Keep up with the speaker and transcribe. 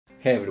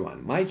Hey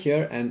everyone, Mike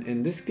here, and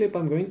in this clip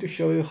I'm going to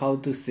show you how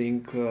to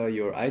sync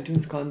your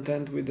iTunes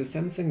content with the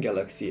Samsung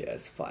Galaxy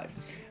S5,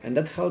 and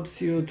that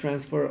helps you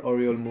transfer all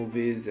your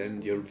movies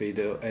and your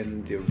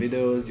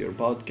videos, your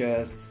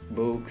podcasts,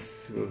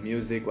 books,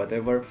 music,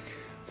 whatever,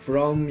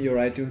 from your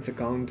iTunes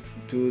account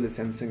to the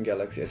Samsung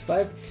Galaxy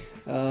S5.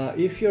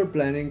 If you're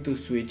planning to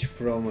switch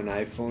from an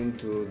iPhone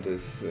to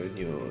this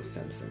new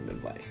Samsung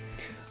device.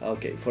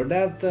 Okay, for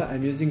that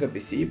I'm using a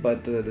PC,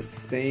 but the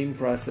same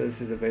process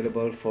is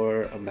available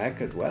for a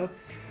Mac as well.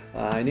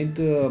 I need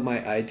my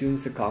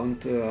iTunes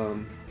account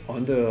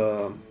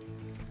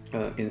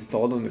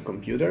installed on the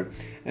computer,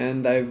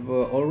 and I've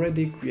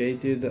already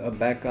created a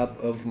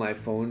backup of my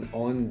phone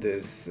on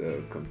this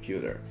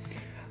computer.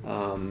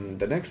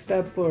 The next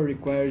step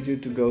requires you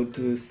to go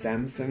to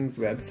Samsung's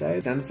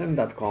website,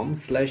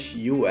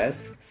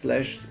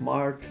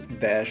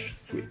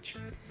 samsung.com/us/smart-switch.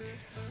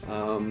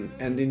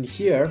 And in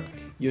here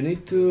you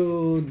need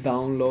to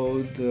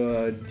download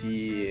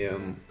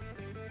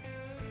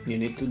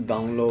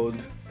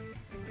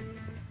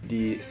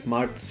the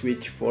Smart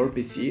Switch for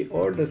PC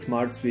or the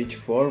Smart Switch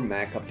for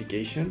Mac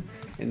application.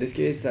 In this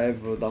case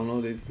I've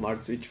downloaded Smart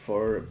Switch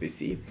for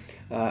PC,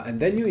 and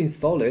then you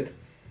install it,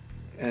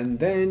 and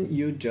then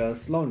you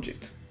just launch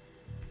it.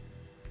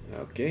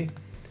 Okay,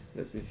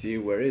 let me see,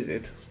 where is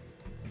it?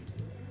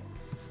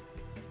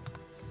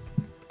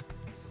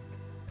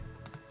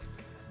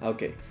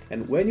 Okay,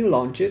 and when you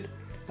launch it,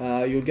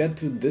 you'll get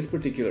to this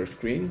particular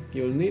screen.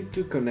 You'll need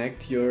to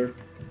connect your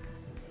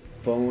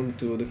phone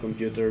to the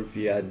computer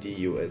via the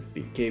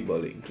USB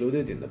cable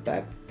included in the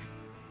pack,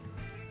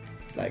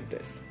 like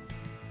this.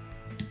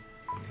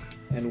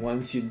 And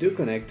once you do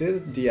connect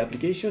it, the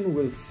application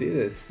will see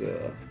this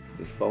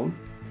phone.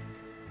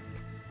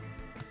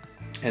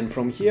 And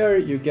from here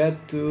you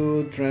get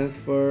to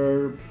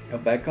transfer a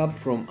backup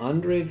from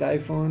Andre's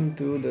iPhone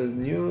to the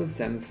new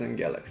Samsung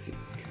Galaxy.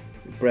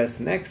 Press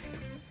next,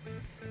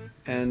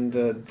 and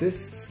this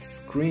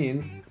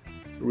screen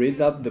reads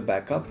up the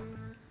backup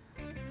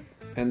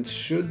and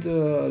should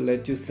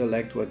let you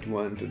select what you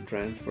want to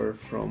transfer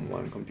from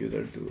one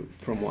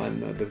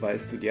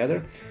device to the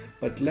other,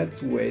 but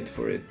let's wait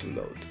for it to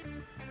load.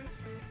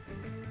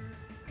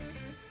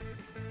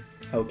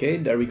 Okay,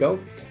 there we go.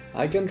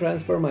 I can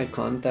transfer my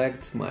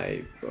contacts,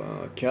 my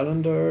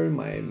calendar,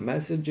 my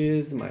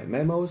messages, my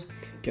memos.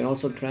 Can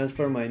also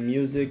transfer my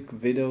music,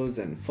 videos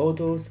and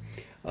photos,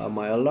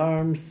 my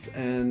alarms,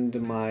 and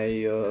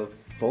my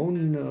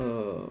phone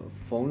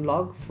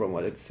log, from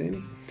what it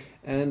seems,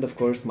 and of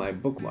course my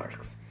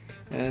bookmarks.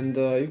 And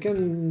you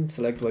can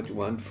select what you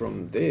want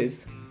from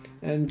this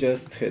and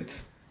just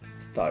hit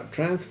start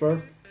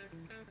transfer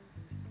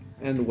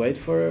and wait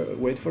for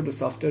the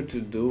software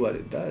to do what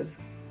it does.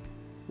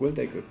 Will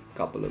take a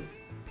couple of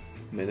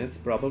minutes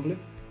probably.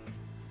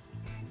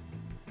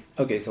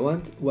 Okay, so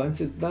once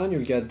it's done,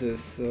 you'll get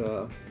this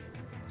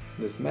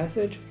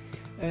message,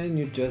 and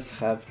you just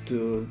have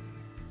to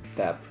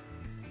tap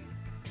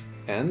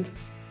end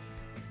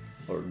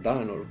or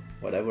done or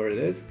whatever it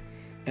is,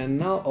 and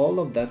now all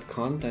of that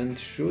content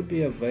should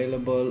be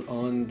available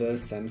on the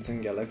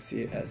Samsung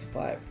Galaxy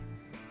S5.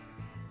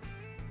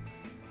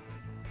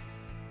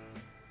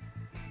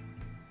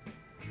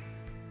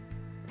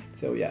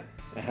 So yeah,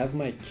 I have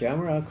my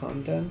camera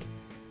content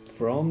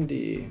from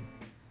the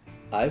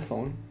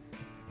iPhone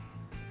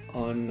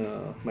on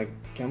my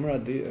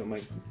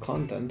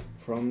content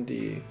from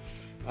the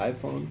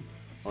iPhone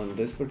on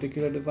this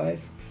particular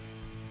device,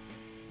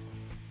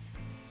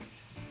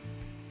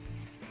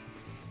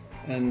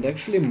 and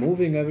actually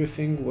moving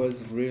everything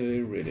was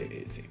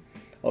really easy.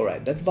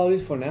 Alright, that's about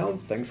it for now.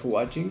 Thanks for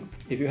watching.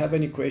 If you have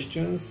any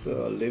questions,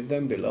 leave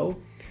them below.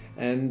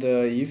 And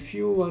if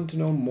you want to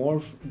know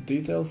more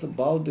details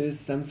about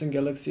this Samsung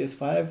Galaxy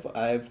S5,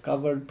 I've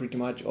covered pretty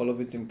much all of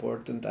its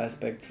important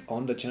aspects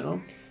on the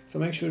channel, so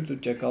make sure to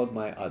check out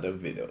my other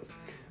videos.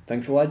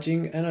 Thanks for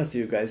watching, and I'll see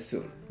you guys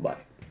soon. Bye.